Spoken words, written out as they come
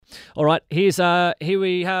All right, here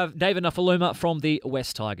we have David Nofoaluma from the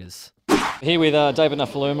West Tigers. Here with David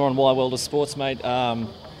Nofoaluma on Wide World of Sports, mate. An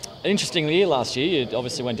interesting year last year. You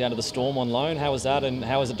obviously went down to the Storm on loan. How was that, and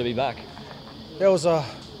how is it to be back? Yeah, it was a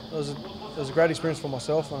great experience for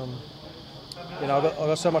myself. I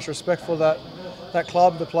got so much respect for that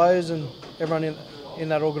club, the players, and everyone in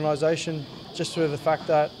that organisation, just through the fact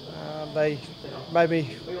that they made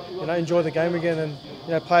me, enjoy the game again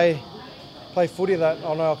and play footy that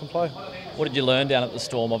I know I can play. What did you learn down at the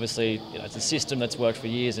Storm? Obviously, it's a system that's worked for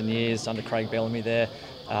years and years under Craig Bellamy there.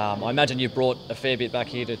 I imagine you've brought a fair bit back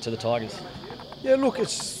here to the Tigers. Yeah, look,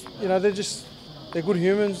 it's they're good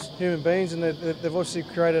human beings, and they've obviously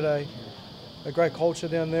created a great culture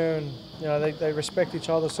down there, and they respect each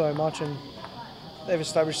other so much, and they've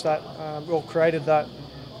established that, created that,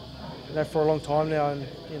 for a long time now, and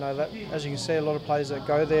that, as you can see, a lot of players that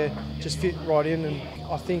go there just fit right in, and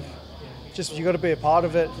I think you got to be a part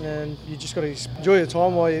of it, and you just got to enjoy your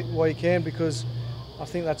time while you can, because I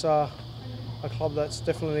think that's a club that's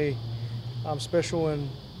definitely special, and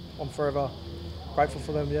I'm forever grateful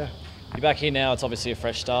for them. Yeah. You're back here now. It's obviously a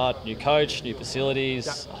fresh start. New coach, new facilities,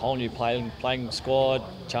 a whole new playing squad.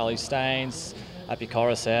 Charlie Staines, Api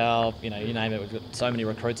Coruscant, you name it. We've got so many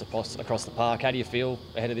recruits across the park. How do you feel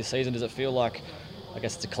ahead of this season? Does it feel like, I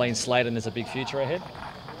guess, it's a clean slate and there's a big future ahead?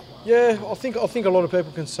 Yeah, I think a lot of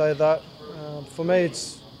people can say that. For me,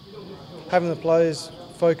 it's having the players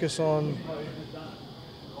focus on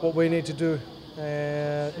what we need to do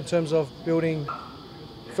in terms of building,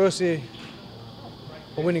 firstly,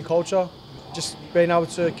 a winning culture, just being able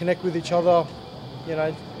to connect with each other,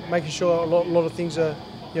 making sure a lot of things are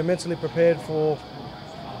you're mentally prepared for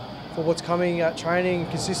what's coming at training,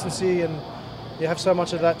 consistency, and you have so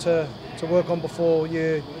much of that to work on before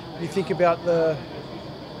you think about the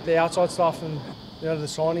outside stuff and the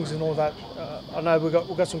signings and all that. I know we've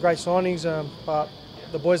got some great signings, but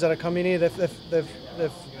the boys that are coming here, they've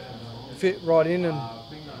fit right in, and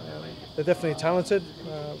they're definitely talented.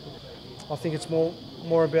 I think it's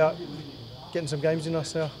more about getting some games in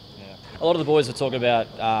us now. Yeah. A lot of the boys were talking about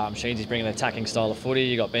Sheensy's bringing an attacking style of footy.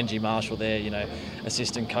 You got Benji Marshall there,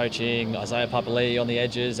 assistant coaching, Isaiah Papali'i on the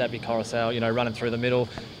edges, Api Coruscant, running through the middle.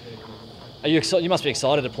 You must be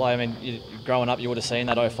excited to play. I mean, growing up, you would have seen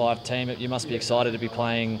that 05 team. You must be excited to be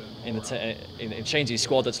playing in Sheensy's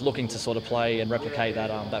squad that's looking to sort of play and replicate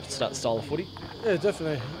that style of footy. Yeah,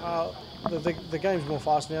 definitely. The game's more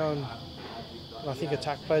fast now, and I think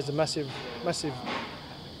attack plays a massive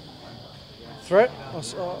threat, I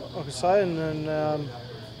could say, and I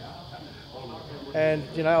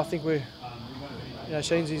think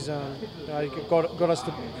Sheensy's got us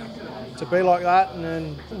to be like that, and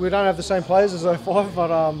then we don't have the same players as 05,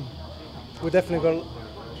 but we definitely got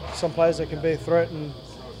some players that can be a threat, and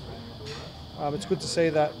it's good to see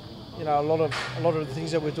that a lot of the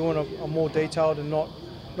things that we're doing are more detailed and not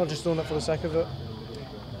just doing it for the sake of it.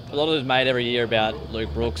 A lot of it is made every year about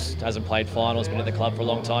Luke Brooks, hasn't played finals, been at the club for a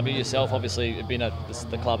long time. You yourself obviously have been at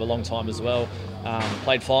the club a long time as well.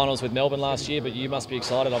 Played finals with Melbourne last year, but you must be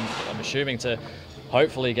excited, I'm assuming, to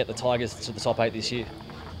hopefully get the Tigers to the top 8 this year.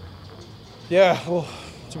 Yeah, well,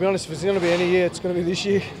 to be honest, if it's going to be any year, it's going to be this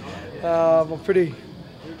year. I'm pretty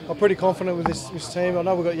confident with this team. I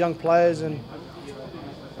know we've got young players, and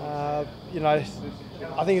I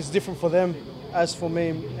think it's different for them as for me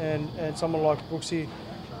and someone like Brooksy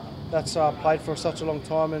that's played for such a long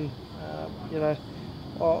time, and I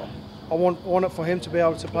want it for him to be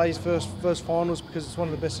able to play his first finals, because it's one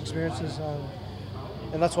of the best experiences,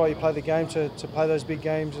 and that's why you play the game, to play those big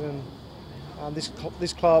games. And this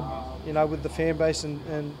club, with the fan base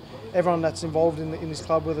and everyone that's involved in this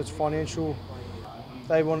club, whether it's financial,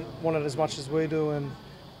 they want it as much as we do, and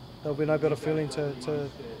there'll be no better feeling to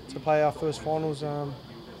play our first finals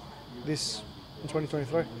this in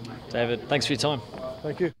 2023. David, thanks for your time.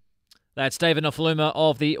 Thank you. That's David Nofoaluma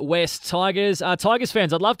of the West Tigers. Tigers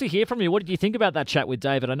fans, I'd love to hear from you. What did you think about that chat with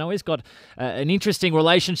David? I know he's got an interesting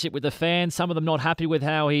relationship with the fans, some of them not happy with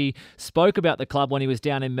how he spoke about the club when he was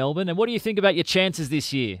down in Melbourne. And what do you think about your chances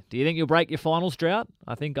this year? Do you think you'll break your finals drought?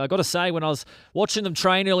 I think I got to say, when I was watching them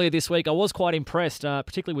train earlier this week, I was quite impressed,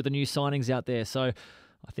 particularly with the new signings out there. So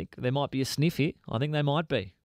I think there might be a sniff here. I think they might be.